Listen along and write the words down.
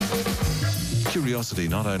curiosity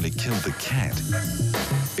not only killed the cat,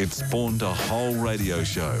 it spawned a whole radio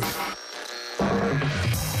show.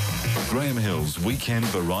 Graham Hill's Weekend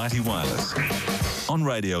Variety Wireless on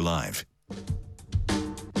Radio Live.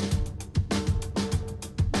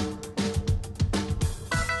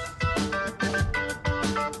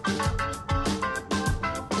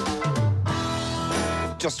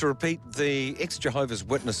 Just to repeat, the ex-Jehovah's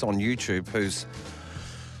Witness on YouTube, who's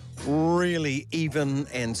really even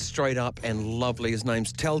and straight up and lovely. His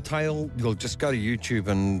name's Telltale. You'll just go to YouTube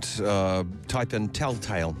and type in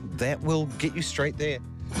Telltale. That will get you straight there.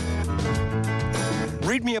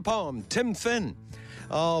 Read me a poem. Tim Finn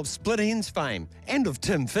of Split Ends fame and of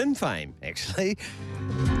Tim Finn fame, actually.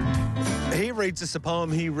 He reads us a poem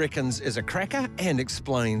he reckons is a cracker and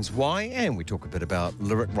explains why, and we talk a bit about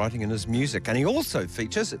lyric writing in his music. And he also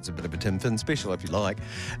features, it's a bit of a Tim Finn special if you like,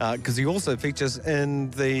 because he also features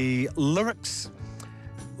in the lyrics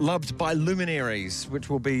loved by luminaries, which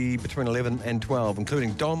will be between 11 and 12,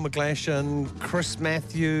 including Don McGlashan, Chris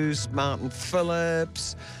Matthews, Martin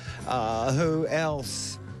Phillips, who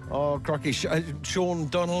else? Oh, crocky, Sean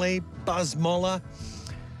Donnelly, Buzz Moller,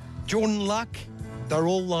 Jordan Luck. They're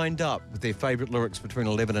all lined up with their favourite lyrics between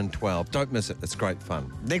 11 and 12. Don't miss it. It's great fun.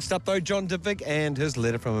 Next up, though, John Dibvick and his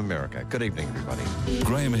letter from America. Good evening, everybody.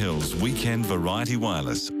 Graham Hill's Weekend Variety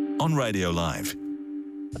Wireless on Radio Live.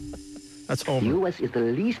 That's Homer. The U.S. is the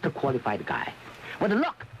least qualified guy. But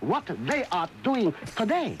look what they are doing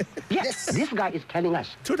today. Yes, this guy is telling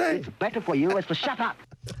us. Today. It's better for U.S. to shut up.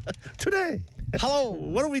 Today. Hello.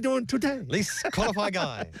 What are we doing today? Least qualified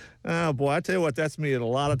guy. Oh, boy, I tell you what, that's me at a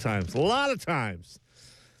lot of times. A lot of times.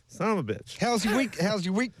 Son of a bitch. How's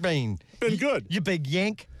your week been? Been good. You big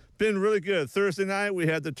yank. Been really good. Thursday night, we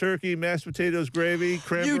had the turkey, mashed potatoes, gravy,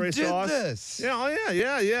 cranberry sauce. You did this? Yeah, oh,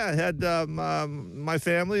 yeah. I had my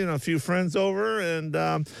family and a few friends over, and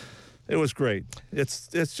it was great. It's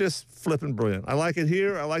just flipping brilliant. I like it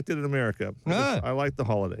here. I liked it in America. I like the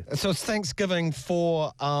holiday. So it's Thanksgiving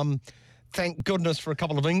for... thank goodness for a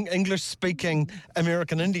couple of English-speaking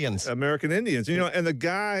American Indians. American Indians. You know, and the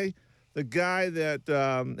guy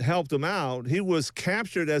that helped him out, he was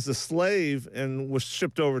captured as a slave and was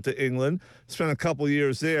shipped over to England, spent a couple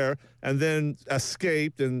years there, and then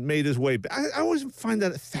escaped and made his way back. I always find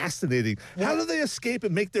that fascinating. How do they escape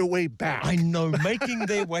and make their way back? I know, making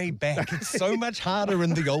their way back. It's so much harder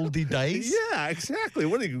in the oldie days. Yeah, exactly.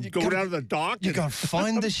 What do you go down to the dock? You got to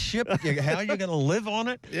find the ship. How you're going to live on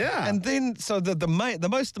it. Yeah. And then, so the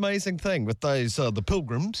most amazing thing with those the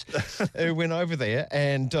pilgrims who went over there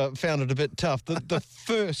and found it a bit tough. The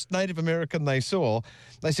first Native American they saw,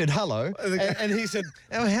 they said hello, and he said,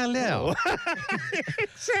 "Oh, hello."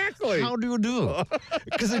 Exactly. How do you do?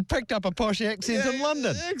 Because he picked up a posh accent in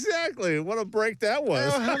London. Exactly. What a break that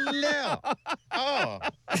was. Oh, hello. Oh,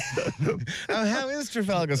 how is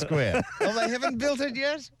Trafalgar Square? Oh, they haven't built it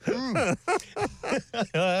yet?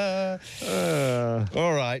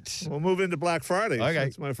 All right. We'll move into Black Friday. Okay.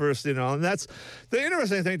 That's my first, and that's the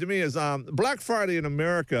interesting thing to me is Black Friday in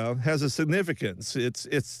America has a significance.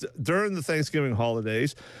 It's during the Thanksgiving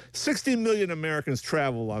holidays. 60 million Americans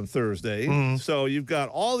travel on Thursday. Mm-hmm. So you've got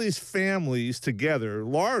all these families together,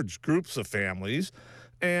 large groups of families,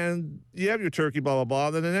 and you have your turkey, blah, blah,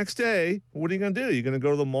 blah. Then the next day, what are you going to do? You're going to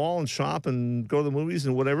go to the mall and shop and go to the movies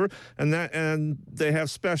and whatever. And they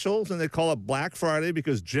have specials, and they call it Black Friday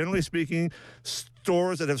because, generally speaking,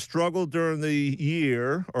 stores that have struggled during the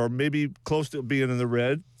year or maybe close to being in the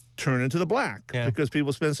red turn into the black because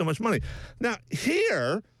people spend so much money. Now,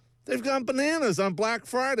 here, they've gone bananas on Black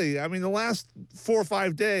Friday. I mean, the last 4 or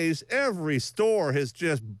 5 days, every store has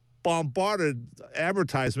just bombarded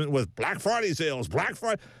advertisement with Black Friday sales, Black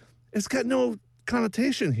Friday. It's got no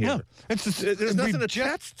connotation here. No, there's nothing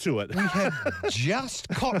attached to it. We have just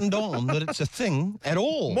cottoned on that it's a thing at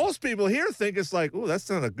all. Most people here think it's like, oh, that's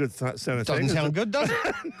not a good sound. Doesn't sound good, does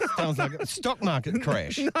it? Sounds like a stock market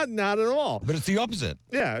crash. Not at all. But it's the opposite.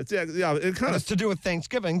 Yeah, it's to do with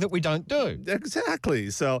Thanksgiving that we don't do. Exactly.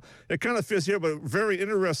 So it kind of fits here, but very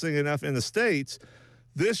interesting enough in the States.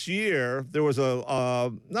 This year, there was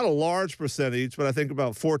not a large percentage, but I think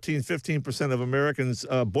about 15% of Americans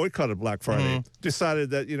boycotted Black Friday, decided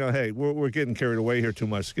that, hey, we're getting carried away here too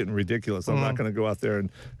much, it's getting ridiculous. I'm not going to go out there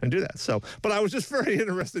and do that. So, but I was just very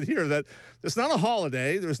interested here that it's not a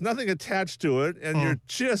holiday, there's nothing attached to it, and you're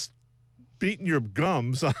just beating your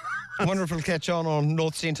gums. I wonder if it'll catch on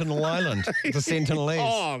North Sentinel Island, the Sentinelese.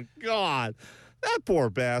 Oh, God. That poor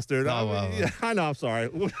bastard. I know, I'm sorry.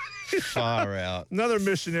 Far out. Another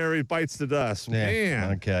missionary bites the dust. Yeah,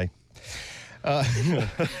 Man. Okay.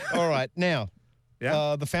 All right. Now,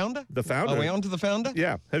 The Founder? The Founder. Are we on to The Founder?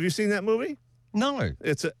 Yeah. Have you seen that movie? No.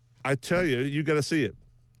 It's I tell you, you got to see it.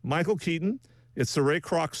 Michael Keaton. It's the Ray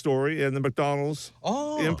Kroc story and the McDonald's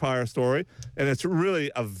empire story, and it's really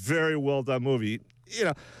a very well done movie. You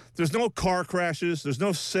know, there's no car crashes, there's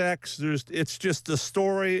no sex. It's just the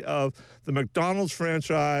story of the McDonald's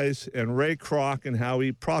franchise and Ray Kroc and how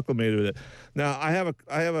he proclamated it. Now, I have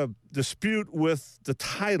a dispute with the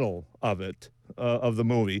title of it, of the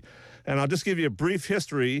movie. And I'll just give you a brief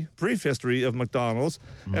history of McDonald's.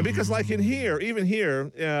 And because like even here,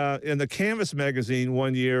 in the Canvas magazine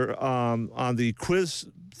one year on the quiz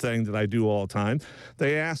thing that I do all the time,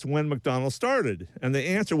 they asked when McDonald's started. And the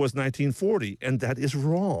answer was 1940. And that is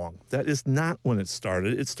wrong. That is not when it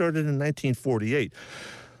started. It started in 1948.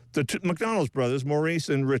 The McDonald's brothers, Maurice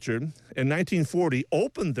and Richard, in 1940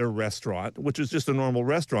 opened their restaurant, which is just a normal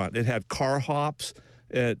restaurant. It had car hops.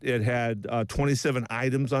 It had 27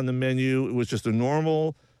 items on the menu. It was just a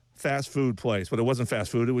normal fast food place, but it wasn't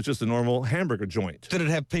fast food. It was just a normal hamburger joint. Did it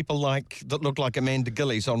have people that looked like Amanda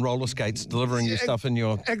Gillies on roller skates delivering your stuff in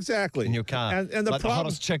your in your car? And the like problem, the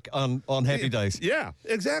hottest chick on Happy Days. Yeah,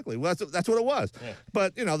 exactly. Well, that's what it was. Yeah.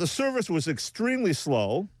 But the service was extremely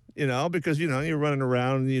slow. Because you're running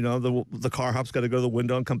around. The car hop's got to go to the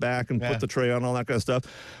window and come back and put the tray on, all that kind of stuff.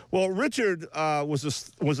 Well, Richard was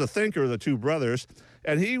a thinker, the two brothers,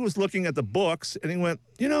 and he was looking at the books, and he went,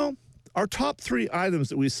 our top 3 items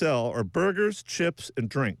that we sell are burgers, chips, and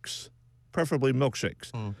drinks, preferably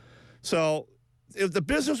milkshakes. So if the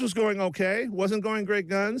business was going okay, wasn't going great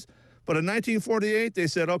guns, but in 1948 they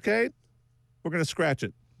said, okay, we're going to scratch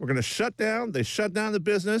it. We're going to shut down. They shut down the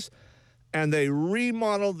business. And they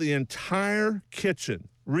remodeled the entire kitchen,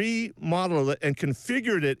 remodeled it, and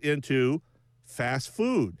configured it into fast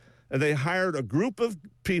food. And they hired a group of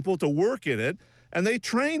people to work in it, and they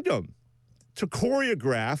trained them to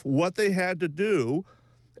choreograph what they had to do.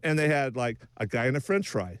 And they had like a guy in a French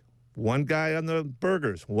fry, one guy on the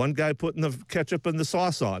burgers, one guy putting the ketchup and the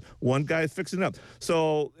sauce on, one guy fixing it up.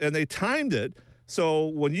 So, and they timed it.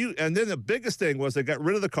 So and then the biggest thing was they got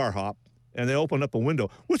rid of the car hop. And they opened up a window,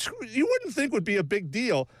 which you wouldn't think would be a big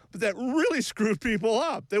deal, but that really screwed people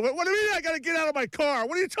up. They went, what do you mean I got to get out of my car?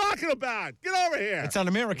 What are you talking about? Get over here. It's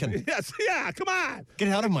un-American. Yes, yeah, come on. Get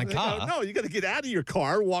out of my car. No, you got to get out of your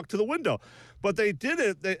car and walk to the window. But they did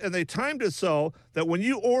it, and they timed it so that when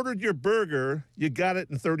you ordered your burger, you got it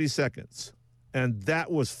in 30 seconds. And that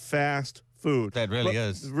was fast food. That really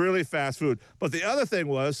is. Really fast food. But the other thing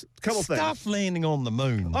was, a couple things. Stuff landing on the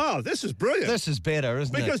moon. Oh, this is brilliant. This is better,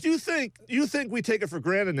 isn't it? Because you think we take it for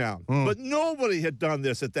granted now. But nobody had done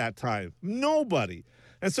this at that time. Nobody.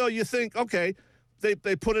 And so you think, okay,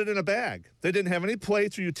 they put it in a bag. They didn't have any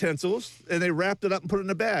plates or utensils, and they wrapped it up and put it in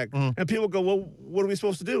a bag. And people go, well, what are we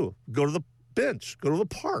supposed to do? Go to the bench, go to the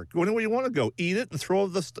park, go anywhere you want to go, eat it, and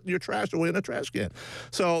throw your trash away in a trash can.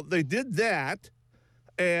 So they did that,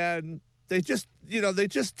 and they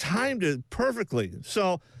just timed it perfectly.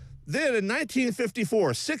 So then in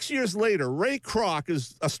 1954, 6 years later, Ray Kroc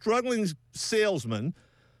is a struggling salesman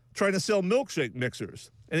trying to sell milkshake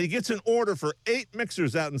mixers. And he gets an order for 8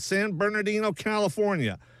 mixers out in San Bernardino,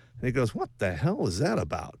 California. And he goes, what the hell is that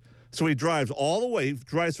about? So he drives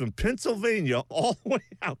from Pennsylvania all the way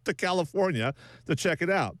out to California to check it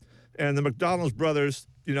out. And the McDonald's brothers,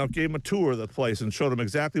 gave him a tour of the place and showed him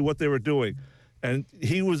exactly what they were doing. And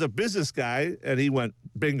he was a business guy, and he went,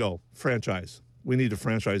 bingo, franchise. We need to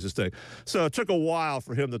franchise this thing. So it took a while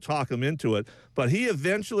for him to talk him into it, but he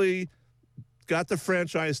eventually got the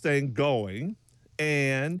franchise thing going,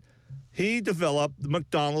 and he developed the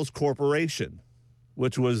McDonald's Corporation,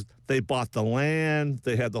 which was they bought the land,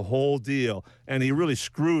 they had the whole deal, and he really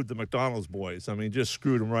screwed the McDonald's boys. I mean, just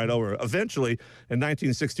screwed them right over. Eventually, in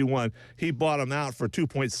 1961, he bought them out for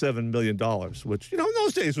 $2.7 million, which, in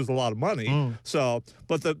those days was a lot of money. So,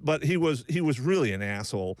 but he was really an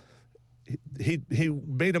asshole. He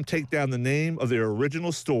made them take down the name of their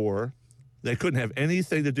original store. They couldn't have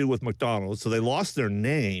anything to do with McDonald's, so they lost their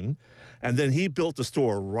name, and then he built a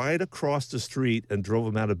store right across the street and drove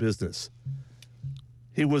them out of business.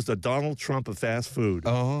 He was the Donald Trump of fast food.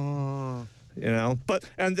 Oh.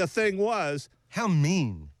 And the thing was... How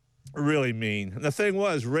mean. Really mean. And the thing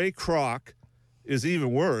was, Ray Kroc is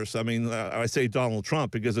even worse. I mean, I say Donald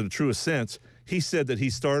Trump because in the truest sense, he said that he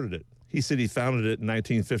started it. He said he founded it in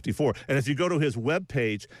 1954. And if you go to his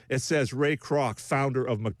webpage, it says Ray Kroc, founder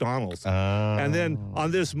of McDonald's. And then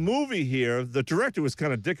on this movie here, the director was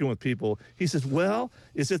kind of dicking with people. He says, well,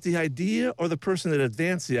 is it the idea or the person that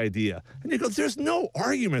advanced the idea? And you go, there's no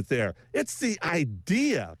argument there. It's the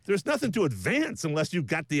idea. There's nothing to advance unless you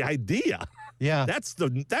got the idea. Yeah. That's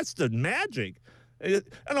the magic. And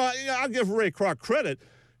I'll give Ray Kroc credit.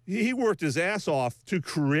 he worked his ass off to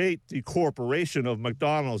create the corporation of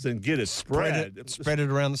McDonald's and get it spread Spread it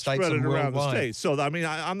around the states spread and it around the worldwide. states. So, I mean,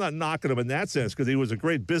 I'm not knocking him in that sense because he was a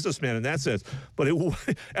great businessman in that sense. But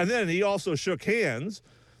and then he also shook hands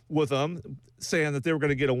with them, saying that they were going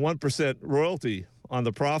to get a 1% royalty on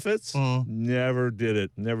the profits. Never did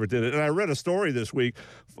it. And I read a story this week,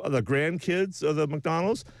 the grandkids of the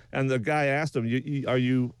McDonald's, and the guy asked them, are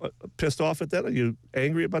you pissed off at that? Are you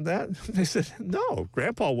angry about that? They said, no,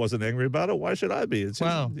 Grandpa wasn't angry about it. Why should I be? It's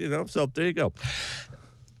Wow. just, so there you go.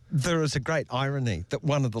 There is a great irony that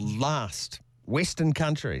one of the last Western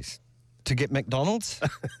countries to get McDonald's,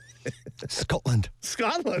 Scotland.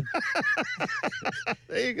 Scotland.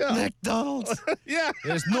 There you go. McDonald's. Yeah.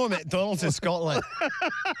 There's no McDonald's in Scotland.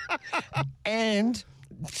 And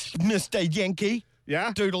Mr. Yankee,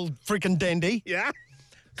 Yeah. Doodle freaking dandy, Yeah.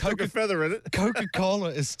 Stick a feather in it. Coca-Cola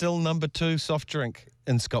is still number 2 soft drink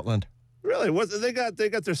in Scotland. Really? What they got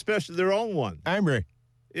their own one. Ambre.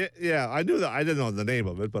 Yeah, I knew that. I didn't know the name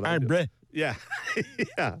of it, but I do. Ambre. Yeah.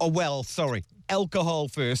 Yeah. Oh, well, sorry. Alcohol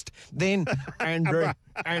first, then Ambre.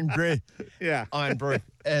 Yeah. Ambre.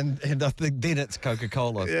 And I think then it's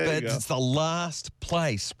Coca-Cola. There you But go. it's the last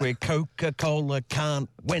place where Coca-Cola can't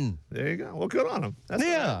win. There you go. Well, good on them. That's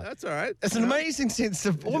Yeah. all right. That's all right. It's an amazing sense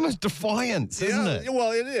of almost defiance, isn't it?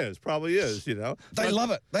 Well, it is. Probably is, They But-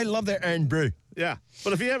 love it. They love their Ambre. Yeah.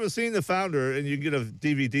 But if you haven't seen The Founder and you can get a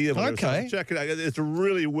DVD of it, or Okay. something, check it out. It's a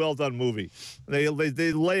really well done movie. They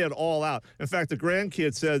lay it all out. In fact, the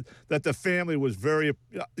grandkid said that the family was very,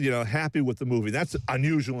 happy with the movie. That's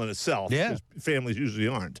unusual in itself. Yeah. 'Cause families usually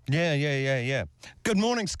aren't. Yeah. Good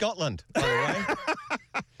morning, Scotland, by the way.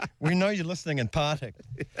 We know you're listening in Partick.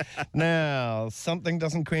 Now, something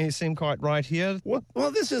doesn't seem quite right here. Well,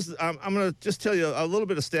 this is, I'm going to just tell you a little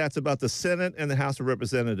bit of stats about the Senate and the House of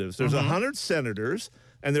Representatives. There's 100 senators,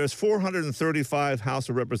 and there's 435 House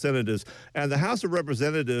of Representatives. And the House of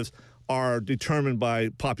Representatives are determined by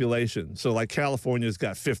population. So, like, California's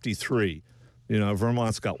got 53.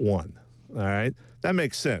 Vermont's got 1. All right? That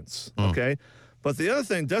makes sense, okay? But the other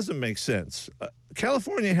thing doesn't make sense.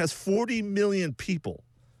 California has 40 million people.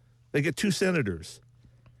 They get 2 senators.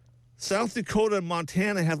 South Dakota and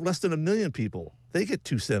Montana have less than 1 million people. They get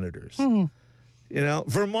 2 senators.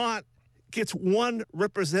 Vermont gets 1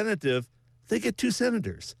 representative. They get 2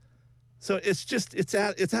 senators. So it's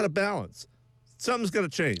out of balance. Something's going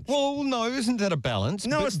to change. Well, no, isn't that a balance?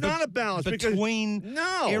 No, it's not a balance between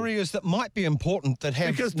No. areas that might be important that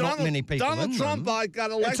have Because not many people Donald in Trump them. got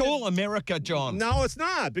elected. It's all America, John. No, it's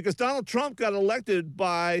not, because Donald Trump got elected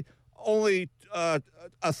by only a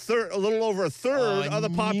little over a third of the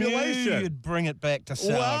population. Knew you'd bring it back to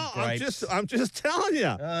sour Well, grapes. I'm just telling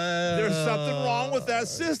you, there's something wrong with that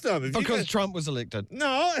system. If you Because get- Trump was elected.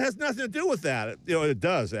 no, it has nothing to do with that. It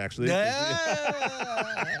does actually.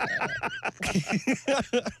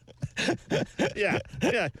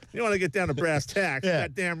 Yeah. You want to get down to brass tacks? Yeah.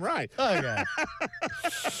 Goddamn right. Okay.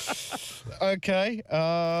 Okay.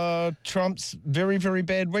 Trump's very, very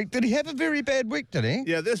bad week. Did he have a very bad week, did he?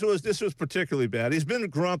 Yeah, this was particularly bad. He's been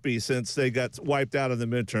grumpy since they got wiped out in the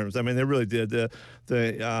midterms. I mean, they really did. The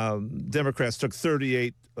Democrats took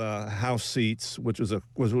 38 House seats, which was a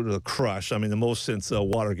crush. I mean, the most since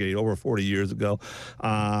Watergate over 40 years ago.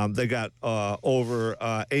 They got over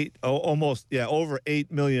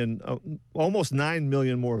 8 million, almost 9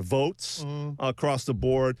 million more votes across the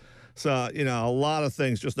board. So, a lot of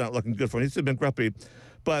things just not looking good for him. He's been grumpy,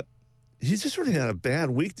 but he's just really had a bad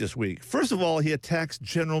week this week. First of all, he attacks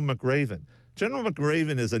General McRaven. General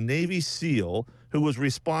McRaven is a Navy SEAL who was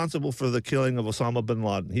responsible for the killing of Osama bin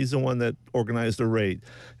Laden. He's the one that organized the raid.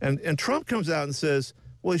 And Trump comes out and says,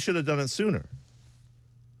 well, he should have done it sooner.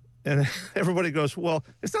 And everybody goes, well,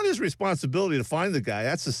 it's not his responsibility to find the guy.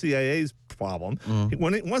 That's the CIA's problem.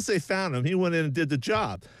 Once they found him, he went in and did the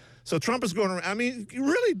job. So Trump is going around. I mean,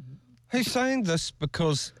 really. He's saying this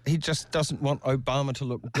because he just doesn't want Obama to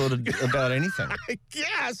look good about anything. I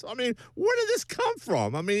guess. I mean, where did this come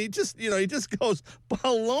from? I mean, he just goes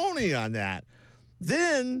baloney on that.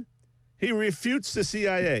 Then he refutes the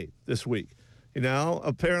CIA this week.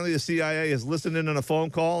 Apparently the CIA is listening on a phone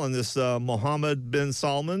call, and this Mohammed bin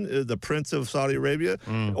Salman, the Prince of Saudi Arabia,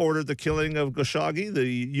 ordered the killing of Khashoggi, the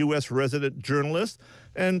U.S. resident journalist.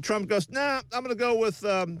 And Trump goes, nah, I'm going to go with bin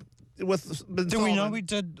Salman. Do we know he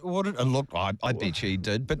did order? Look, I bet you he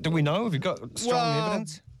did. But do we know? Have you got strong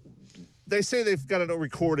evidence? They say they've got a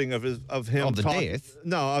recording of him Of the death?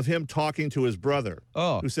 No, of him talking to his brother.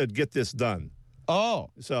 Oh. Who said, "Get this done." Oh.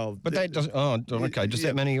 So, But that doesn't. Oh, okay. Does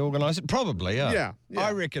that mean he organised it? Probably, yeah. Yeah.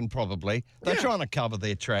 I reckon probably. They're trying to cover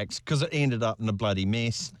their tracks because it ended up in a bloody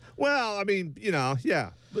mess. well, I mean,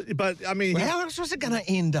 but I mean, Well, how else was it going to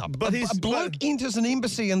end up? But a bloke enters an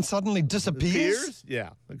embassy and suddenly disappears? Peers? Yeah,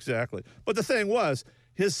 exactly. But the thing was,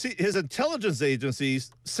 his intelligence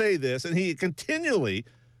agencies say this, and he continually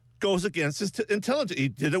goes against his intelligence. He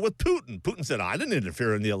did it with Putin. Putin said, I didn't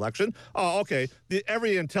interfere in the election. Oh, okay.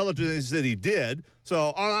 Every intelligence that he did.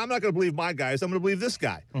 So I'm not going to believe my guys. I'm going to believe this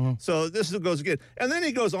guy. So this goes again. And then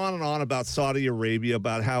he goes on and on about Saudi Arabia,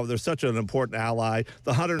 about how they're such an important ally,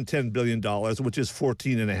 the $110 billion, which is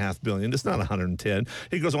 $14.5 billion. It's not 110.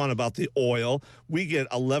 He goes on about the oil. We get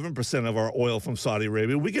 11% of our oil from Saudi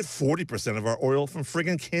Arabia. We get 40% of our oil from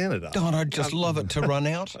friggin' Canada. God, I'd just love it to run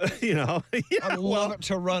out. I'd love it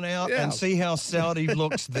to run out and see how Saudi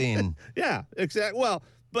looks then. Yeah, exactly. Well,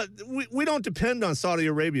 but we don't depend on Saudi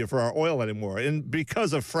Arabia for our oil anymore, and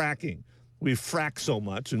because of fracking. We frack so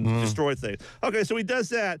much and destroy things. Okay, so he does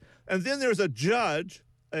that, and then there's a judge,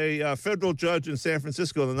 a federal judge in San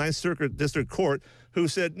Francisco, the Ninth Circuit District Court, who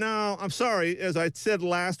said, no, I'm sorry, as I said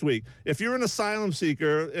last week, if you're an asylum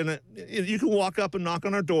seeker, and you can walk up and knock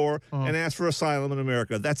on our door and ask for asylum in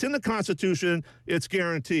America. That's in the Constitution. It's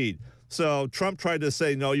guaranteed. So Trump tried to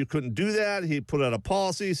say, no, you couldn't do that. He put out a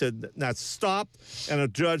policy, said that's stopped. And a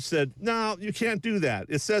judge said, no, you can't do that.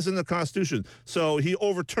 It says in the Constitution. So he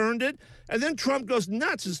overturned it. And then Trump goes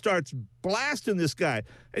nuts and starts blasting this guy.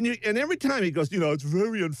 And every time he goes, it's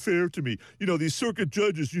very unfair to me. These circuit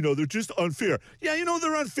judges, they're just unfair. Yeah,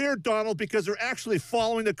 they're unfair, Donald, because they're actually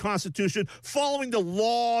following the Constitution, following the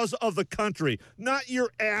laws of the country, not your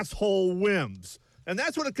asshole whims. And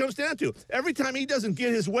that's what it comes down to. Every time he doesn't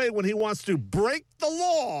get his way when he wants to break the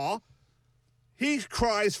law, he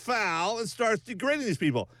cries foul and starts degrading these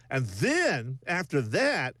people. And then, after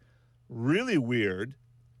that, really weird,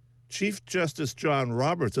 Chief Justice John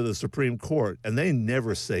Roberts of the Supreme Court, and they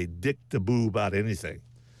never say dick to boo about anything.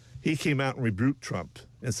 He came out and rebuked Trump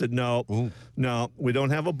and said, no, we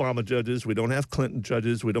don't have Obama judges. We don't have Clinton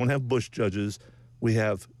judges. We don't have Bush judges. We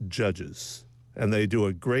have judges. And they do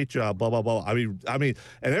a great job, blah, blah, blah. I mean,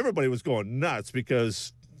 and everybody was going nuts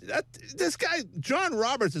because this guy, John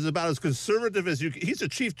Roberts, is about as conservative as he's a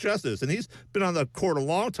Chief Justice, and he's been on the court a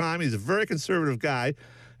long time. He's a very conservative guy,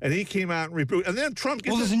 and he came out and rebuked. And then Trump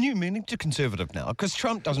gets... Well, there's a new meaning to conservative now, because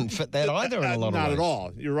Trump doesn't fit that either in a lot of ways. Not at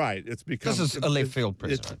all. You're right. It's because this is a left field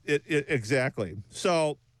president. Exactly.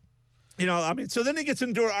 So, so then he gets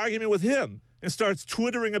into an argument with him and starts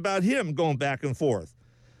twittering about him, going back and forth.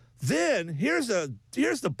 Then here's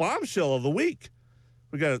the bombshell of the week.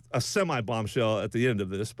 We got a semi-bombshell at the end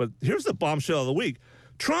of this, but here's the bombshell of the week.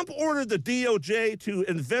 Trump ordered the DOJ to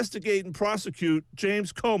investigate and prosecute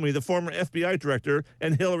James Comey, the former FBI director,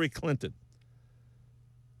 and Hillary Clinton.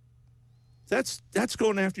 That's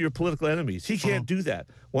going after your political enemies. He can't do that.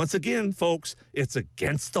 Once again, folks, it's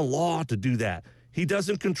against the law to do that. He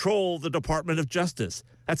doesn't control the Department of Justice.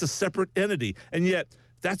 That's a separate entity. And yet,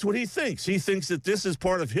 that's what he thinks. He thinks that this is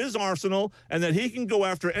part of his arsenal and that he can go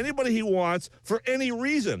after anybody he wants for any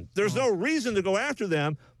reason. There's no reason to go after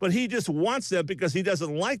them, but he just wants them because he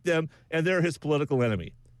doesn't like them and they're his political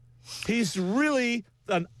enemy. He's really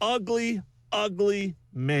an ugly, ugly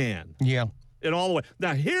man. Yeah. In all the way.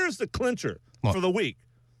 Now, here's the clincher for the week.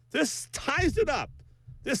 This ties it up.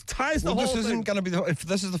 This ties the whole thing. This isn't going to be if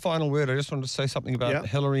this is the final word. I just wanted to say something about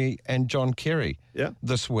Hillary and John Kerry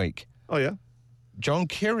this week. Oh, yeah? John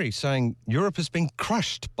Kerry saying Europe has been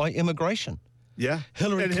crushed by immigration. Yeah.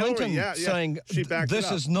 Hillary Clinton saying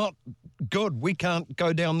this is not good. We can't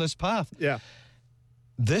go down this path. Yeah.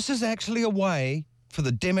 This is actually a way for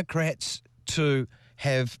the Democrats to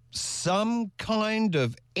have some kind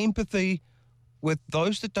of empathy with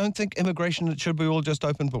those that don't think immigration, it should be all just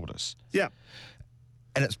open borders. Yeah.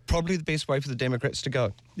 And it's probably the best way for the Democrats to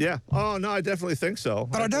go. Yeah. Oh, no, I definitely think so.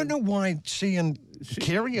 But I don't know why she and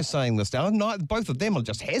Kerry are saying this now. Both of them are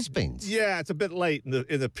just has-beens. Yeah, it's a bit late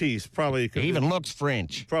in the piece. Probably. He even looks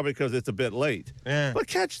French. Probably because it's a bit late. Yeah. But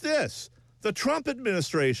catch this. The Trump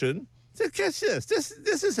administration, catch this.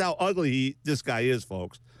 This is how ugly this guy is,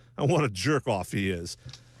 folks, and what a jerk-off he is.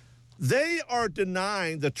 They are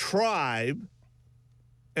denying the tribe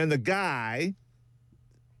and the guy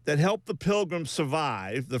that helped the Pilgrims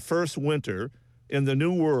survive the first winter in the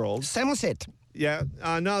New World. Somerset. Yeah.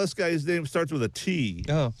 No, this guy's name starts with a T.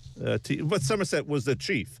 Oh. T. But Somerset was the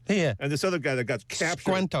chief. Yeah. And this other guy that got captured.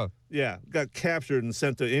 Squanto. Yeah, got captured and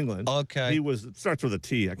sent to England. Okay. He starts with a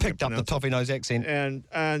T. I can't Picked up the pronounce it. toffee nose accent. And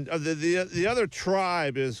the other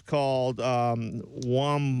tribe is called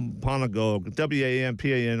Wampanoag,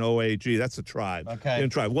 Wampanoag. That's a tribe. Okay.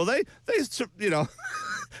 Tribe. Well, they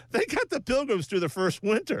they got the Pilgrims through the first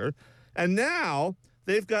winter, and now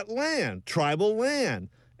they've got land, tribal land.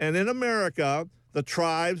 And in America, the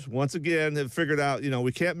tribes, once again, have figured out,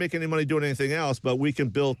 we can't make any money doing anything else, but we can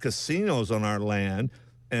build casinos on our land,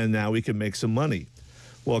 and now we can make some money.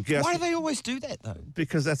 Well, Why do they always do that, though?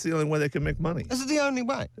 because that's the only way they can make money. Is it the only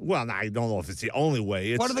way? Well, I don't know if it's the only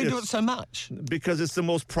way. Why do they do it so much? Because it's the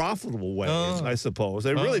most profitable way, I suppose.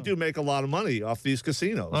 They really do make a lot of money off these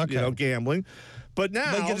casinos, Okay. Gambling. But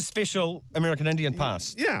now They get a special American Indian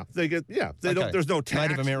pass. they get They don't. There's no tax.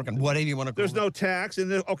 Native American, whatever you want to call There's it. no tax,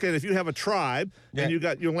 and if you have a tribe Yeah. and you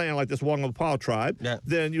got your land like this Wangapao tribe, Yeah.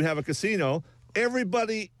 then you have a casino.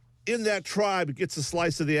 Everybody in that tribe gets a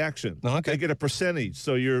slice of the action. Oh, okay. They get a percentage,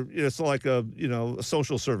 so it's like a a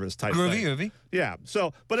social service type thing. Groovy. Yeah.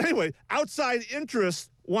 So, but anyway, outside interests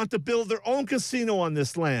want to build their own casino on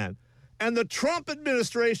this land, and the Trump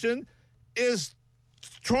administration is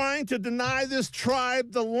trying to deny this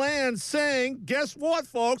tribe the land, saying, guess what,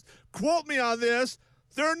 folks? Quote me on this.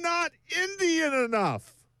 They're not Indian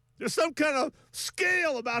enough. There's some kind of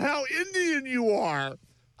scale about how Indian you are.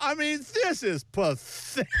 I mean, this is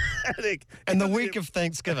pathetic. And the week of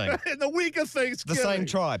Thanksgiving. In the week of Thanksgiving. The same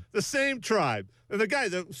tribe. The same tribe. And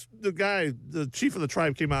the chief of the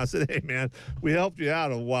tribe came out and said, hey, man, we helped you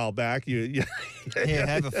out a while back. Here,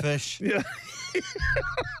 have a fish. Yeah.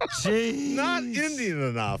 Jeez. Not Indian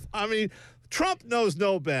enough. I mean, Trump knows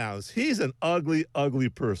no bounds. He's an ugly, ugly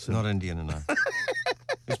person. Not Indian enough.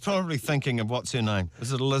 He's probably thinking of what's her name.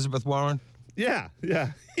 Is it Elizabeth Warren? Yeah.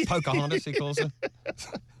 Pocahontas, he calls her.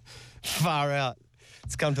 Far out.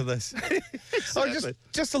 It's come to this. Exactly.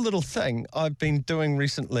 Just a little thing I've been doing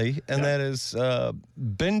recently, and that is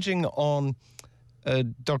binging on a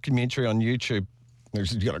documentary on YouTube.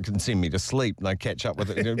 It can send me to sleep, and I catch up with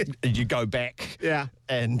it. You go back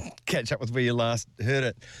and catch up with where you last heard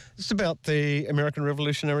it. It's about the American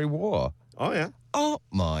Revolutionary War. Oh, yeah. Oh,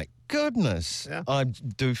 my goodness. Yeah. I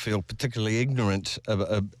do feel particularly ignorant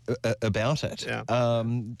about it. Yeah.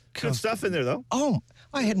 Good 'cause- stuff in there, though. Oh,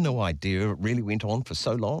 I had no idea it really went on for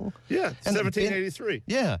so long. Yeah, And 1783.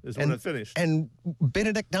 Yeah. Is when it finished. And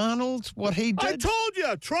Benedict Arnold, what he did. I told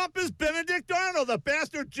you, Trump is Benedict Arnold, the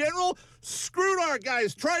bastard general. Screwed our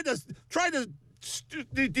guys. Tried to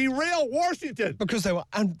derail Washington. Because they were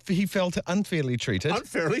he felt unfairly treated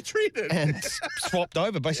Unfairly treated. and swapped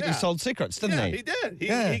over, basically Yeah. sold secrets, didn't Yeah, he? he did.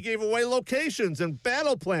 Yeah. He gave away locations and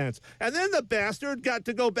battle plans. And then the bastard got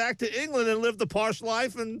to go back to England and live the posh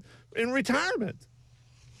life in retirement.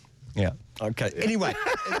 Yeah. Okay. Anyway,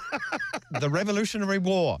 the Revolutionary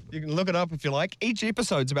War. You can look it up if you like. Each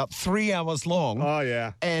episode's about 3 hours long. Oh,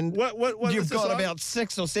 yeah. And What you've is this got on? about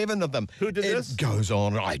 6 or 7 of them. Who did it this? Goes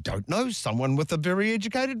on, I don't know, someone with a very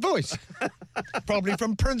educated voice. Probably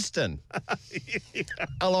from Princeton.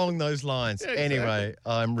 Along those lines. Yeah, exactly. Anyway,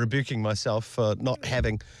 I'm rebuking myself for not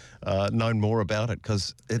having known more about it,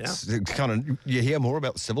 because it's kind of, you hear more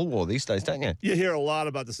about the Civil War these days, don't you? You hear a lot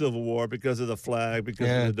about the Civil War because of the flag, because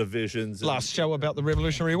Yeah. of the divisions. Last show about the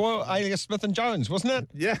Revolutionary War, alias Smith and Jones, wasn't it?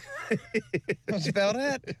 Yeah. That's about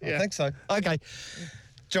it. Yeah. I think so. Okay.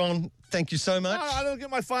 John, thank you so much. I don't get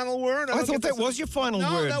my final word. I don't thought get that this- was your final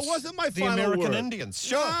No, words. that wasn't my the final American word. Indians.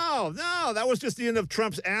 Sure. No, that was just the end of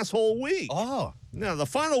Trump's asshole week. Oh. Now, the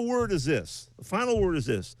final word is this. The final word is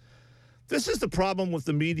this. This is the problem with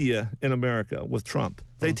the media in America with Trump.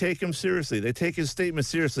 They take him seriously. They take his statement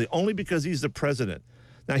seriously only because he's the president.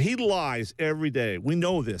 Now, he lies every day. We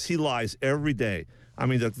know this. He lies every day. I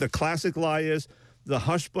mean, the classic lie is the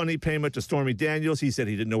hush money payment to Stormy Daniels. He said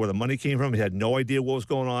he didn't know where the money came from. He had no idea what was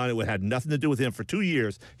going on. It had nothing to do with him. For 2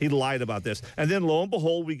 years, he lied about this. And then, lo and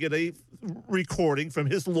behold, we get a recording from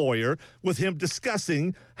his lawyer with him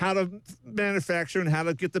discussing how to manufacture and how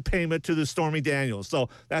to get the payment to the Stormy Daniels. So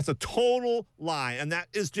that's a total lie. And that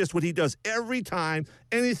is just what he does every time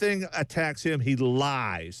anything attacks him. He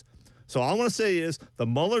lies. So all I want to say is the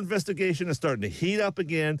Mueller investigation is starting to heat up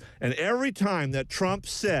again. And every time that Trump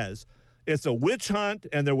says it's a witch hunt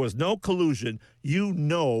and there was no collusion, you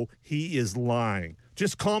know he is lying.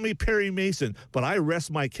 Just call me Perry Mason, but I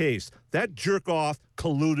rest my case. That jerk-off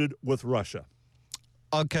colluded with Russia.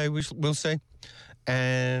 Okay, we'll see.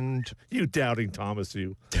 And You doubting Thomas,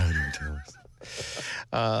 you.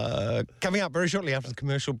 coming up very shortly after the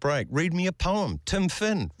commercial break, read me a poem. Tim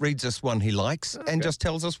Finn reads us one he likes and just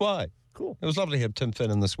tells us why. Cool. It was lovely to have Tim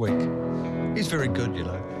Finn in this week. He's very good, you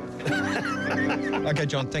know. Okay,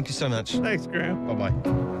 John, thank you so much. Thanks, Graham.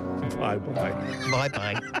 Bye-bye. Bye-bye.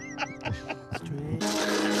 Bye-bye.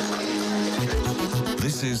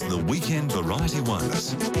 This is the Weekend Variety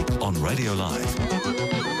Ones on Radio Live.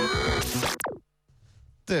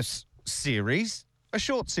 This series, a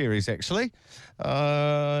short series actually,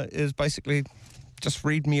 is basically just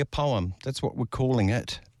read me a poem. That's what we're calling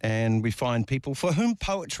it. And we find people for whom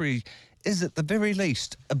poetry is at the very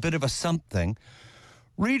least a bit of a something.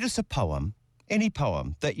 Read us a poem, any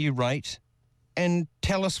poem that you rate, and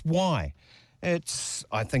tell us why. It's,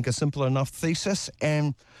 I think, a simple enough thesis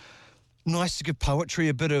and nice to give poetry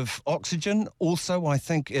a bit of oxygen. Also, I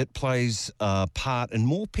think it plays a part in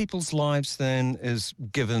more people's lives than is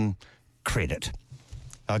given credit.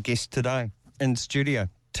 Our guest today in studio,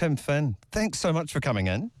 Tim Finn. Thanks so much for coming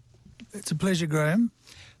in. It's a pleasure, Graham.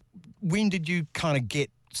 When did you kind of get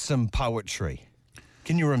some poetry?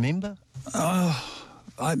 Can you remember?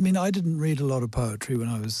 I mean, I didn't read a lot of poetry when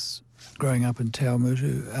I was growing up in Te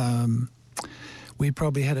Awamutu. We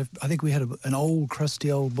probably had an old,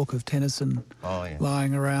 crusty old book of Tennyson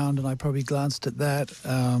lying around, and I probably glanced at that.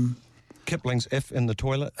 Kipling's If in the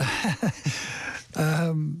Toilet?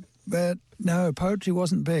 But no, poetry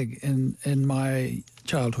wasn't big in my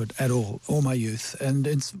childhood at all, or my youth. And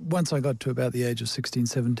once I got to about the age of 16,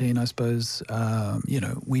 17, I suppose,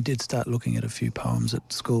 we did start looking at a few poems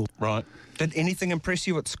at school. Right. Did anything impress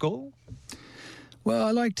you at school? Well,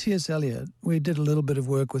 I like T.S. Eliot. We did a little bit of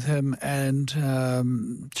work with him, and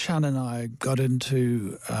Chun and I got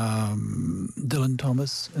into Dylan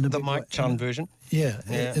Thomas in a The big Mike way. Chun version? Yeah,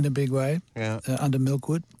 in a big way. Yeah. Under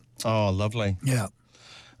Milkwood. Oh, lovely. Yeah.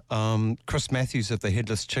 Chris Matthews of the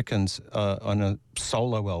Headless Chickens, on a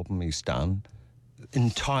solo album he's done,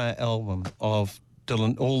 entire album of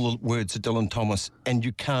Dylan, all the words of Dylan Thomas, and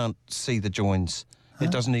you can't see the joins.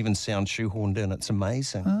 It doesn't even sound shoehorned in. It's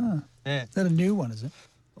amazing. Yeah. Is that a new one, is it?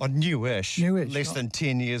 Oh, newish. Newish. Less than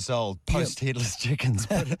 10 years old, post-Headless Chickens,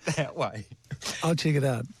 put it that way. I'll check it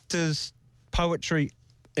out. Does poetry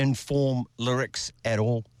inform lyrics at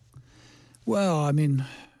all? Well, I mean,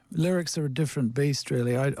 lyrics are a different beast,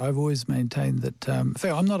 really. I've always maintained that... in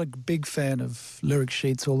fact, I'm not a big fan of lyric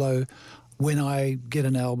sheets, although when I get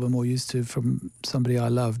an album or used to from somebody I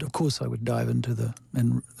loved, of course I would dive into the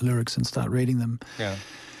lyrics and start reading them. Yeah.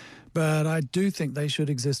 But I do think they should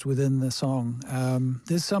exist within the song.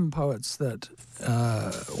 There's some poets that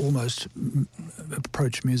almost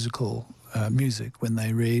approach music when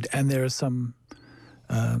they read, and there are some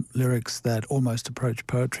lyrics that almost approach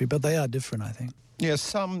poetry, but they are different, I think. Yeah,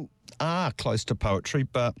 some are close to poetry,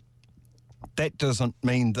 but that doesn't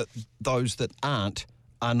mean that those that aren't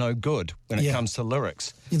are no good when it comes to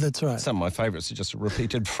lyrics. Yeah, that's right. Some of my favourites are just a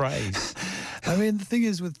repeated phrase. I mean, the thing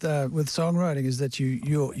is with songwriting is that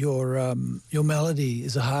your melody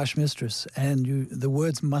is a harsh mistress, and the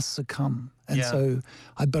words must succumb. And so,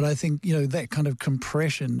 but I think that kind of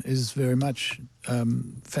compression is very much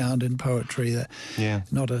found in poetry. That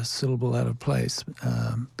not a syllable out of place.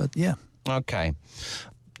 But yeah. Okay.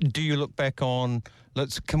 Do you look back on?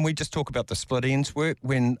 Can we just talk about the Split Ends work?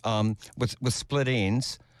 When with Split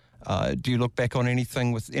Ends, do you look back on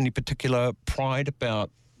anything with any particular pride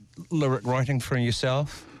about lyric writing for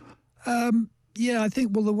yourself? Yeah, I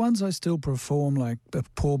think, well, the ones I still perform, like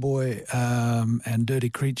Poor Boy and Dirty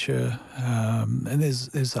Creature, and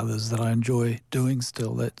there's others that I enjoy doing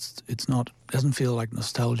still. Doesn't feel like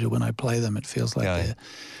nostalgia when I play them. It feels like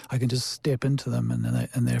I can just step into them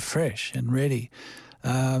and they're fresh and ready.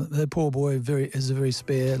 The Poor Boy is a very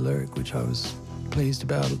spare lyric, which I was pleased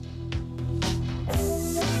about.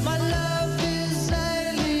 My love is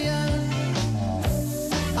alien.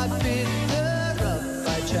 I picked her up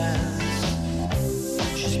by chance.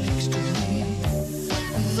 She speaks to me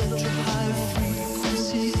with such a high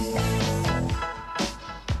frequency.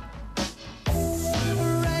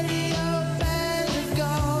 Radio band of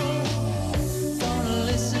gold. Gonna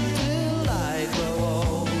listen till I grow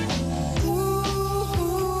old.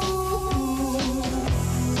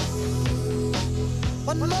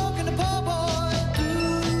 What more can a poor boy do?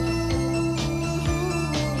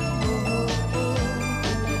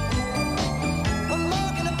 What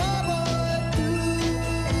more can a poor boy do?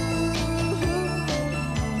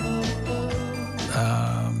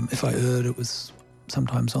 If I erred, it was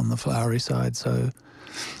sometimes on the flowery side. So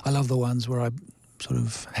I love the ones where I sort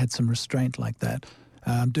of had some restraint like that.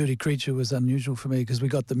 Dirty Creature was unusual for me because we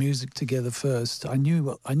got the music together first. I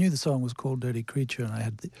knew the song was called Dirty Creature, and I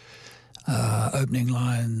had the opening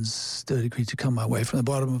lines, Dirty Creature come my way from the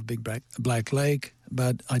bottom of Big Black Lake,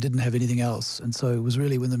 but I didn't have anything else. And so it was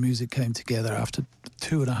really when the music came together after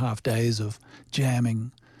 2.5 days of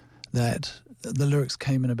jamming that the lyrics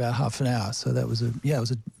came in about half an hour. So that was it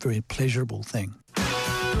was a very pleasurable thing.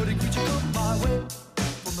 Dirty creature come my way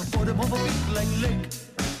from the bottom of a big black lake.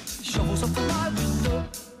 Shovels up to my window,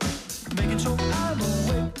 making sure I'm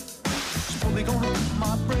awake. She's probably gonna eat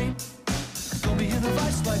my brain, throw me in a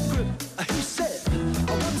vice like grip. He said, I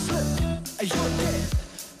want to slip, you're dead.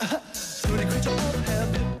 Dirty creature of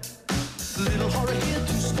habit, little horror here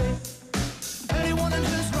to stay. Anyone in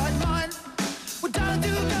his right mind would die to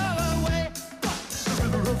go away. But the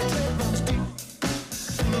river of dread runs deep,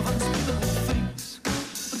 full of unspeakable things.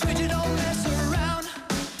 The creature don't mess around,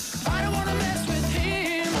 I don't wanna mess with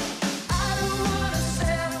him. I don't wanna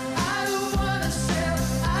sail, I don't wanna sail,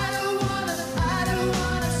 I don't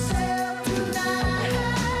wanna sail tonight.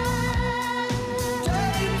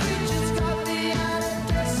 Dirty creatures got me out of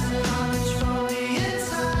this, I'm throw me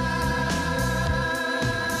inside.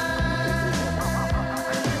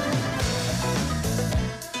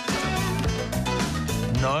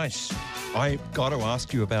 Nice. I got to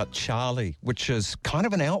ask you about Charlie, which is kind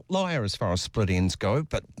of an outlier as far as split ends go,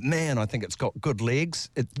 but man, I think it's got good legs.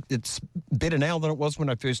 It's better now than it was when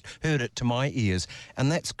I first heard it to my ears, and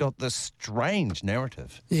that's got this strange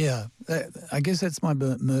narrative. Yeah, I guess that's my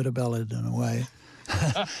murder ballad in a way.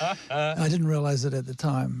 I didn't realize it at the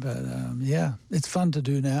time, but yeah, it's fun to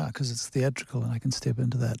do now because it's theatrical and I can step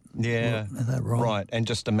into that. Yeah, that role. right, and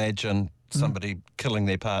just imagine somebody killing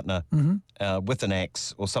their partner with an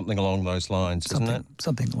axe or something along those lines, isn't it?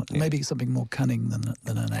 Maybe something more cunning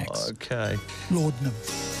than an axe. Okay. Laudanum.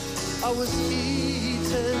 I was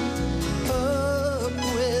eaten up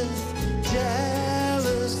with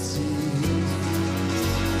jealousy.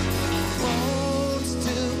 Bones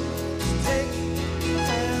to stick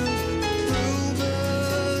and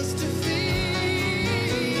rumors to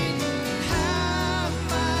feed. Have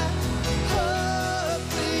my heart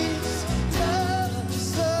beats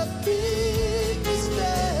just a big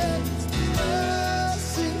mistake.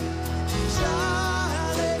 Mercy,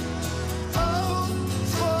 Charlie. Oh,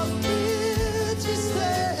 forbid you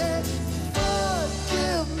stay.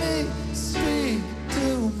 Forgive me, speak to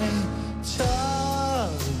me, Charlie.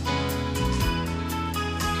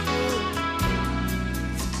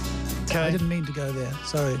 I didn't mean to go there.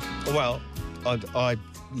 Sorry. Well, I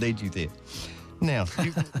lead you there. Now,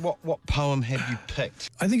 what poem have you picked?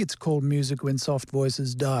 I think it's called Music When Soft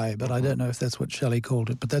Voices Die, but I don't know if that's what Shelley called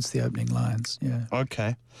it, but that's the opening lines, yeah.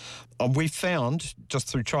 Okay. We found, just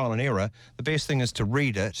through trial and error, the best thing is to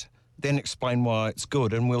read it, then explain why it's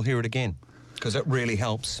good, and we'll hear it again, because it really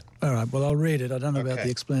helps. All right, well, I'll read it. I don't know about Okay.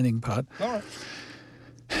 the explaining part. All right.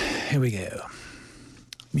 Here we go.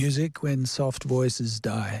 Music when soft voices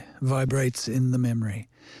die vibrates in the memory.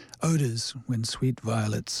 Odors when sweet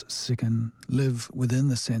violets sicken live within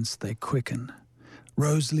the sense they quicken.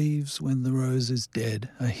 Rose leaves when the rose is dead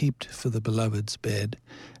are heaped for the beloved's bed.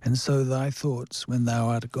 And so thy thoughts when thou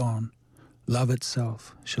art gone, love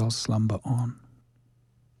itself shall slumber on.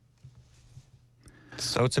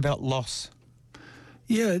 So it's about loss.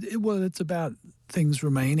 Yeah, well, it's about things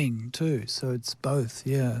remaining too. So it's both,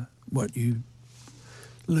 yeah. What you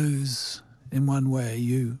lose in one way,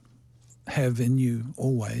 you have in you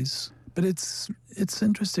always. But it's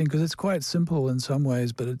interesting because it's quite simple in some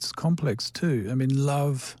ways, but it's complex too. I mean,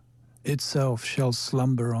 love itself shall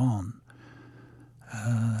slumber on.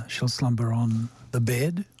 Shall slumber on the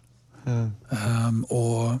bed,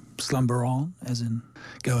 or slumber on, as in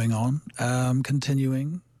going on,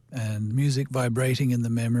 continuing, and music vibrating in the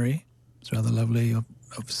memory. It's rather lovely,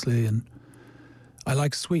 obviously, and I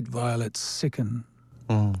like Sweet Violets Sicken.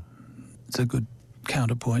 It's a good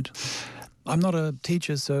counterpoint. I'm not a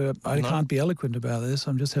teacher, so I can't be eloquent about this.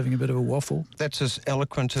 I'm just having a bit of a waffle. That's as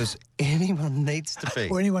eloquent as anyone needs to be.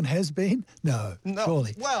 Or anyone has been? No,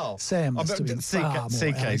 surely. Well, Sam must have been far more CK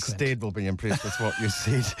eloquent. Stead will be impressed with what you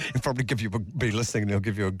said. He'll probably be listening and he'll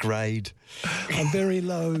give you a grade. A very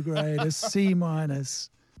low grade, a C minus.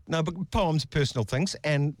 No, but poems are personal things,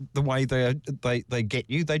 and the way they get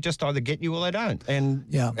you, they just either get you or they don't. And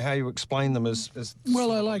Yeah. how you explain them is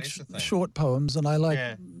Well, I like short poems, and I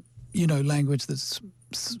like, language that's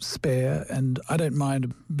spare, and I don't mind a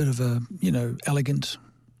bit of a, elegant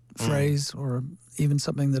phrase or even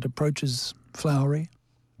something that approaches flowery.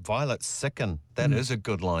 Violet Sicken. That is a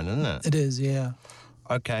good line, isn't it? It is, yeah.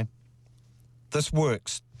 Okay. This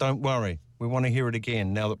works. Don't worry. We want to hear it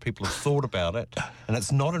again now that people have thought about it, and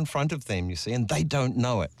it's not in front of them, you see, and they don't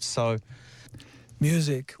know it. So,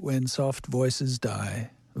 Music, when soft voices die,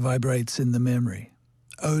 vibrates in the memory.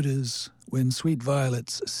 Odors, when sweet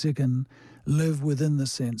violets sicken, live within the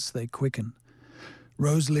sense they quicken.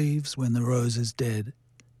 Rose leaves, when the rose is dead,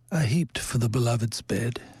 are heaped for the beloved's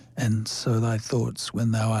bed. And so thy thoughts, when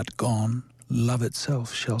thou art gone, love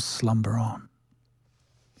itself shall slumber on.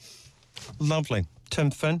 lovely. Tim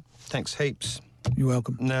Finn, thanks heaps. You're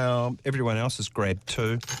welcome. Now, everyone else has grabbed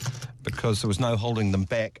two because there was no holding them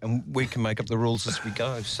back, and we can make up the rules as we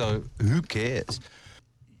go, so who cares?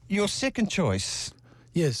 Your second choice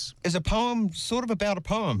Yes, is a poem sort of about a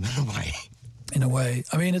poem, in a way. in a way.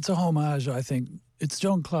 I mean, it's a homage, I think. It's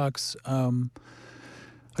John Clarke's, I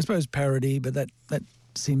suppose, parody, but that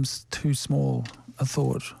seems too small a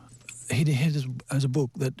thought. He has a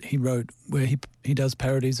book that he wrote where he does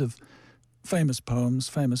parodies of famous poems,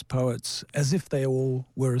 famous poets, as if they all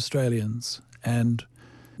were Australians. And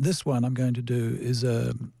this one I'm going to do is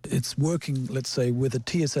it's working, let's say, with a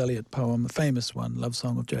T.S. Eliot poem, a famous one, Love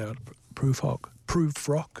Song of J.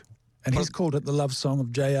 Prufrock. And he's called it the Love Song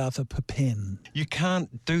of J. Arthur Pepin. You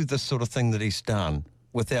can't do this sort of thing that he's done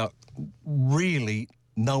without really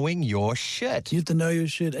knowing your shit. You have to know your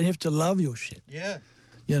shit and you have to love your shit. Yeah.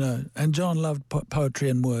 You know, and John loved poetry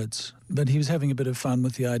and words, but he was having a bit of fun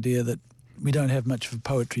with the idea that we don't have much of a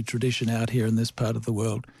poetry tradition out here in this part of the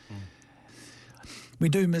world. We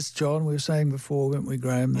do miss John. We were saying before, weren't we,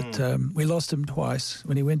 Graham, that we lost him twice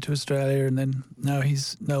when he went to Australia, and then now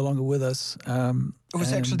he's no longer with us. It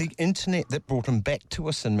was actually the internet that brought him back to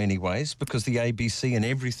us in many ways, because the ABC and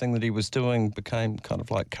everything that he was doing became kind of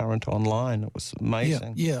like current online. It was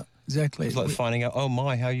amazing. Yeah, exactly. It was like finding out, oh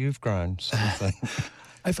my, how you've grown, sort of thing.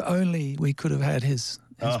 If only we could have had his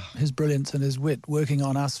brilliance and his wit working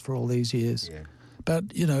on us for all these years. Yeah.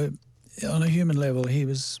 But, you know, on a human level, he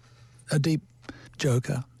was a deep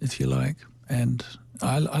joker, if you like, and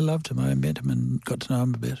I loved him. I met him and got to know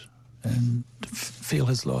him a bit and feel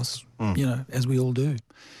his loss, you know, as we all do.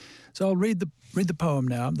 So I'll read the poem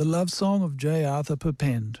now, The Love Song of J. Arthur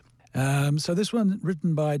Pepin. So this one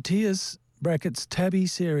written by T.S. Tabby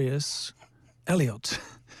Sirius Eliot.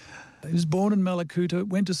 He was born in Malakuta,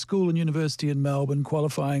 went to school and university in Melbourne,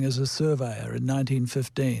 qualifying as a surveyor in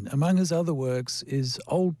 1915. Among his other works is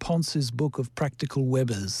Old Ponce's Book of Practical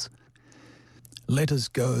Webbers. Let us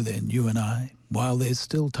go then, you and I, while there's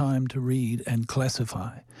still time to read and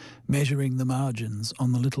classify, measuring the margins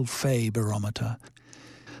on the little Fay barometer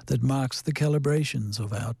that marks the calibrations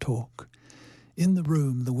of our talk. In the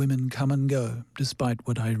room the women come and go, despite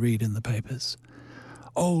what I read in the papers.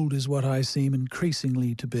 Old is what I seem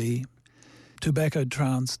increasingly to be.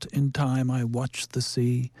 Tobacco-tranced, in time I watched the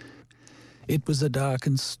sea. It was a dark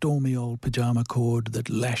and stormy old pyjama cord that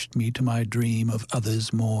lashed me to my dream of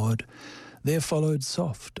others moored. There followed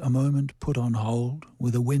soft, a moment put on hold,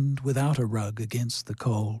 with a wind without a rug against the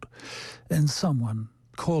cold. And someone,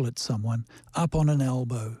 call it someone, up on an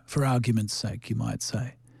elbow, for argument's sake, you might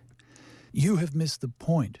say. You have missed the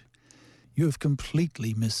point. You have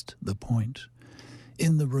completely missed the point.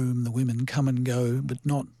 In the room the women come and go, but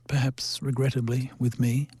not, perhaps regrettably, with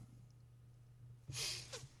me.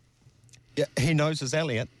 Yeah, he knows his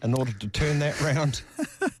Elliot in order to turn that round.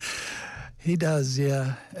 He does,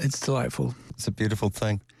 yeah. It's delightful. It's a beautiful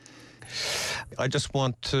thing. I just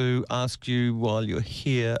want to ask you while you're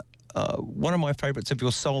here, one of my favourites of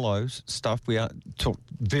your solo stuff, we talked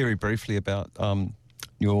very briefly about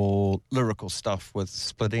your lyrical stuff with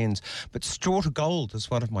Split Ends, but Straw to Gold is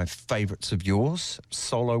one of my favourites of yours,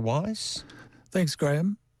 solo-wise. Thanks,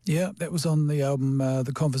 Graham. Yeah, that was on the album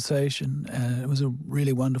The Conversation, and it was a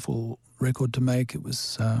really wonderful record to make. It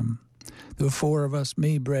was... there were four of us,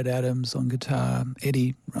 me, Brad Adams on guitar,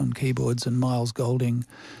 Eddie on keyboards, and Miles Golding,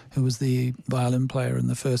 who was the violin player in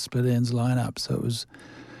the first Split Ends lineup. So it was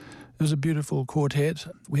a beautiful quartet.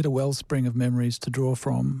 We had a wellspring of memories to draw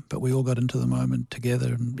from, but we all got into the moment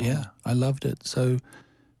together, and yeah, I loved it. So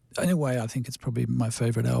in a way, I think it's probably my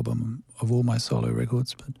favourite album of all my solo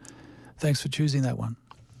records, but thanks for choosing that one.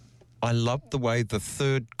 I love the way the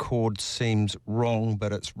third chord seems wrong,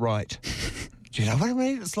 but it's right. Do you know what I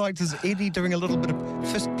mean? It's like there's Eddie doing a little bit of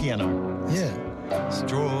fist piano. Yeah.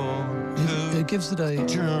 Straw. It gives it a...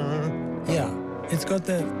 Yeah. It's got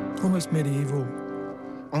that almost medieval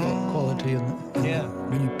quality Yeah.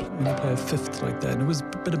 when you play a fifth like that. And it was a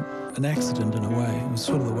bit of an accident in a way. It was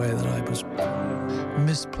sort of the way that I was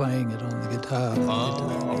misplaying it on the guitar.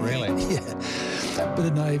 Oh, really? Yeah. Bit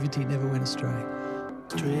of naivety never went astray.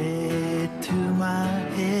 Straight to my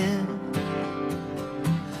head,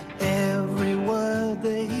 every word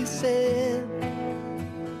that he said,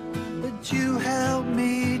 but you helped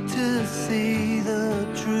me to see the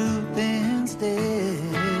truth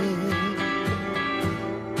instead.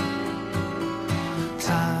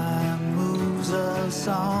 Time moves us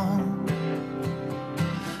on,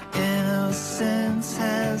 innocence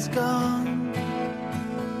has gone,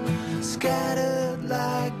 scattered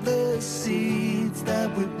like the seeds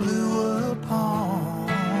that we blew upon.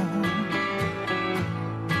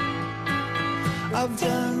 I've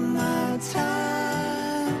done my time.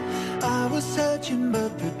 searching,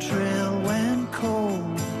 but the trail went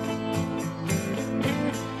cold.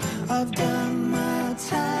 I've done my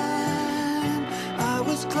time. I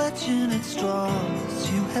was clutching at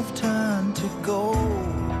straws. You have turned to gold.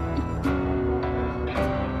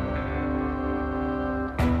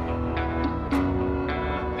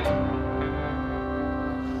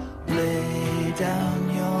 Lay down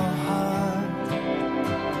your heart.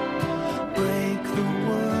 Break the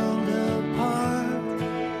world apart.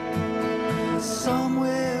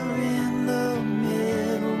 Somewhere in the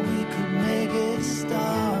middle we could make it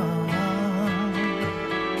start.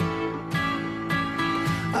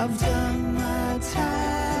 I've done my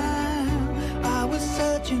time. I was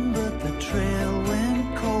searching, but the trail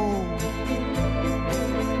went cold.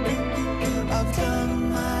 I've done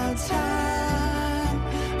my time.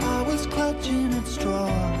 I was clutching at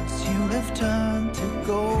straws. You have turned to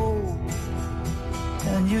gold,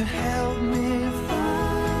 and you held me fine.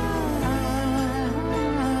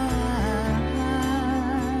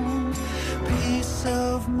 Peace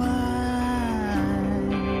of mind.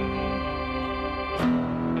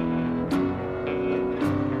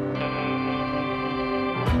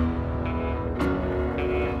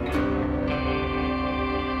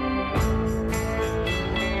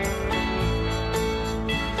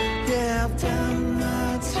 Yeah, I've done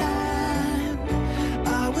my time.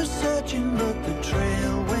 I was searching, but the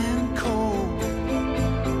trail went cold.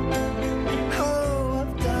 Oh,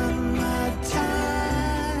 I've done my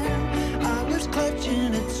time. I was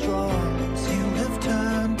clutching at straws. You have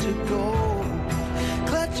turned to gold.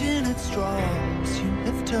 Clutching at straws. You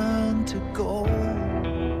have turned to gold.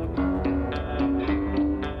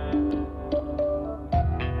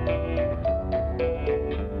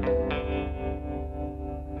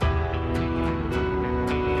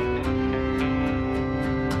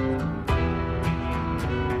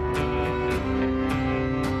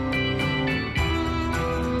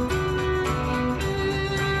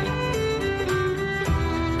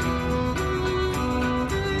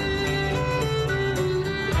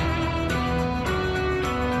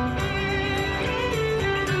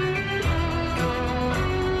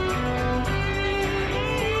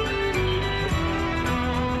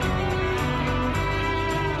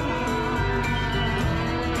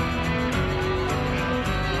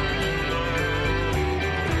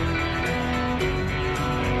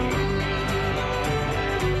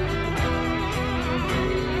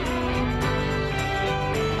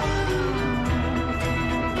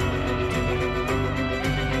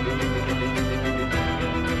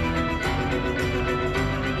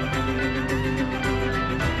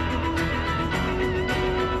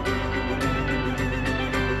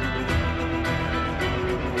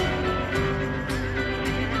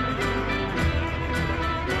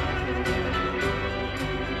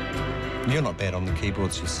 You're not bad on the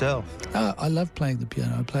keyboards yourself. I love playing the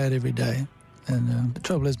piano. I play it every day. And the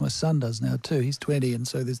trouble is my son does now too. He's 20, and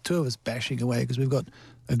so there's two of us bashing away because we've got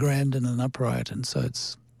a grand and an upright, and so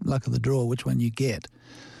it's luck of the draw which one you get.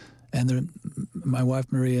 And my wife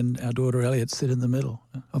Marie and our daughter Elliot sit in the middle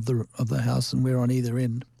of the house, and we're on either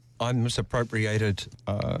end. I misappropriated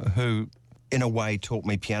who, in a way, taught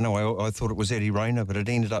me piano. I thought it was Eddie Rayner, but it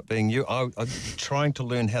ended up being you. I'm trying to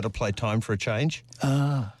learn how to play Time for a Change.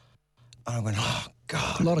 Ah. I went, oh,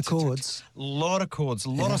 God. A lot of chords. A lot of chords, a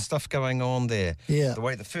lot of stuff going on there. Yeah. The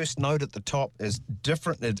way the first note at the top is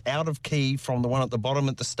different, it's out of key from the one at the bottom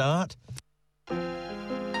at the start.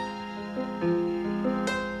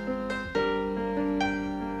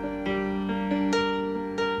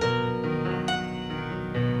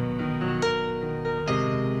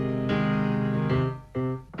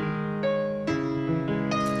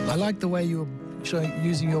 I like the way you're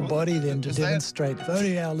using your body then to Is that- demonstrate. If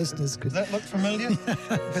only our listeners could. Does that look familiar?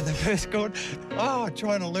 For the first chord,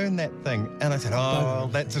 trying to learn that thing. And I said,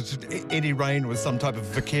 that's Eddie Rain was some type of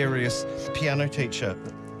vicarious piano teacher.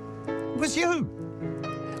 It was you.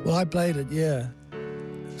 Well, I played it, yeah.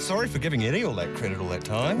 Sorry for giving Eddie all that credit all that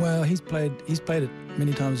time. Well, he's played it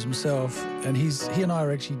many times himself, and he and I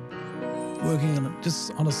are actually working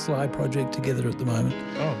on a slide project together at the moment.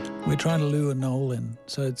 Oh, We're trying to lure Noel in,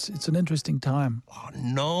 so it's an interesting time.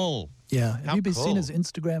 Noel. Yeah, How have you cool. seen his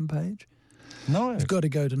Instagram page? No. You've got to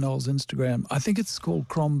go to Noel's Instagram. I think it's called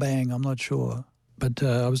Crombang, I'm not sure. But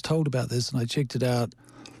I was told about this and I checked it out.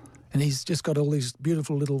 And he's just got all these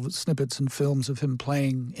beautiful little snippets and films of him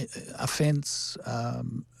playing a fence,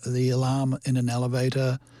 the alarm in an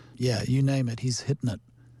elevator. Yeah, you name it, he's hitting it.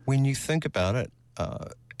 When you think about it,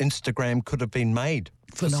 Instagram could have been made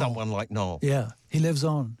for Noel. someone like Noel. Yeah, he lives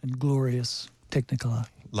on in glorious Technicolor.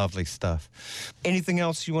 Lovely stuff. Anything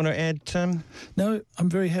else you want to add, Tim? No, I'm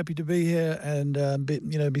very happy to be here and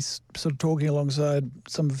be sort of talking alongside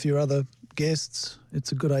some of your other guests.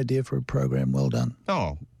 It's a good idea for a program. Well done.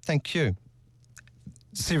 Oh, thank you.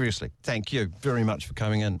 Seriously, thank you very much for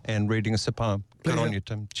coming in and reading us a poem. Good Pleasure. on you,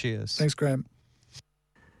 Tim. Cheers. Thanks, Graham.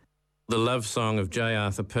 The Love Song of J.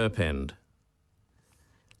 Arthur Perpend.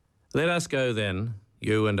 Let us go then,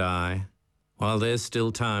 you and I, while there's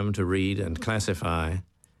still time to read and classify,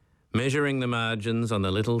 measuring the margins on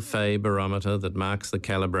the little fey barometer that marks the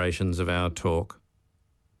calibrations of our talk.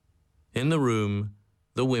 In the room,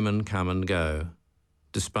 the women come and go,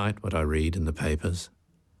 despite what I read in the papers.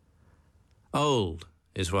 Old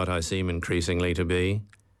is what I seem increasingly to be.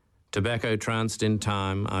 Tobacco-tranced in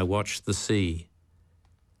time, I watched the sea.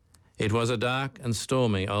 It was a dark and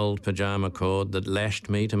stormy old pyjama cord that lashed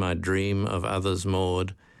me to my dream of others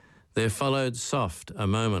moored. There followed soft a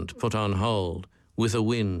moment put on hold, with a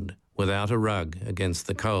wind, without a rug against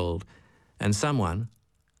the cold, and someone,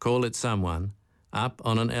 call it someone, up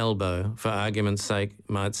on an elbow, for argument's sake,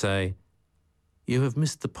 might say, "You have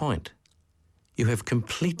missed the point. You have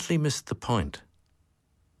completely missed the point."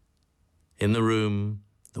 In the room,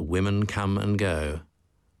 the women come and go,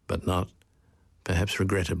 but not, perhaps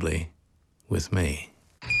regrettably, with me.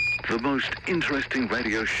 The most interesting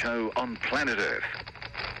radio show on planet Earth.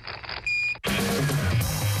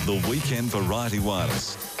 The Weekend Variety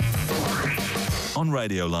Wireless on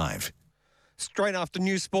Radio Live. Straight after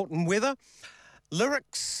news, sport and weather.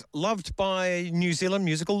 Lyrics loved by New Zealand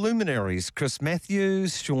musical luminaries. Chris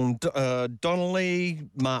Matthews, Sean Donnelly,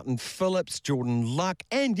 Martin Phillips, Jordan Luck,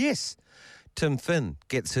 and yes, Tim Finn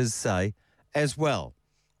gets his say as well.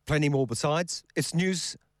 Plenty more besides. It's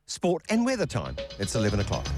news, sport and weather time. It's 11 o'clock.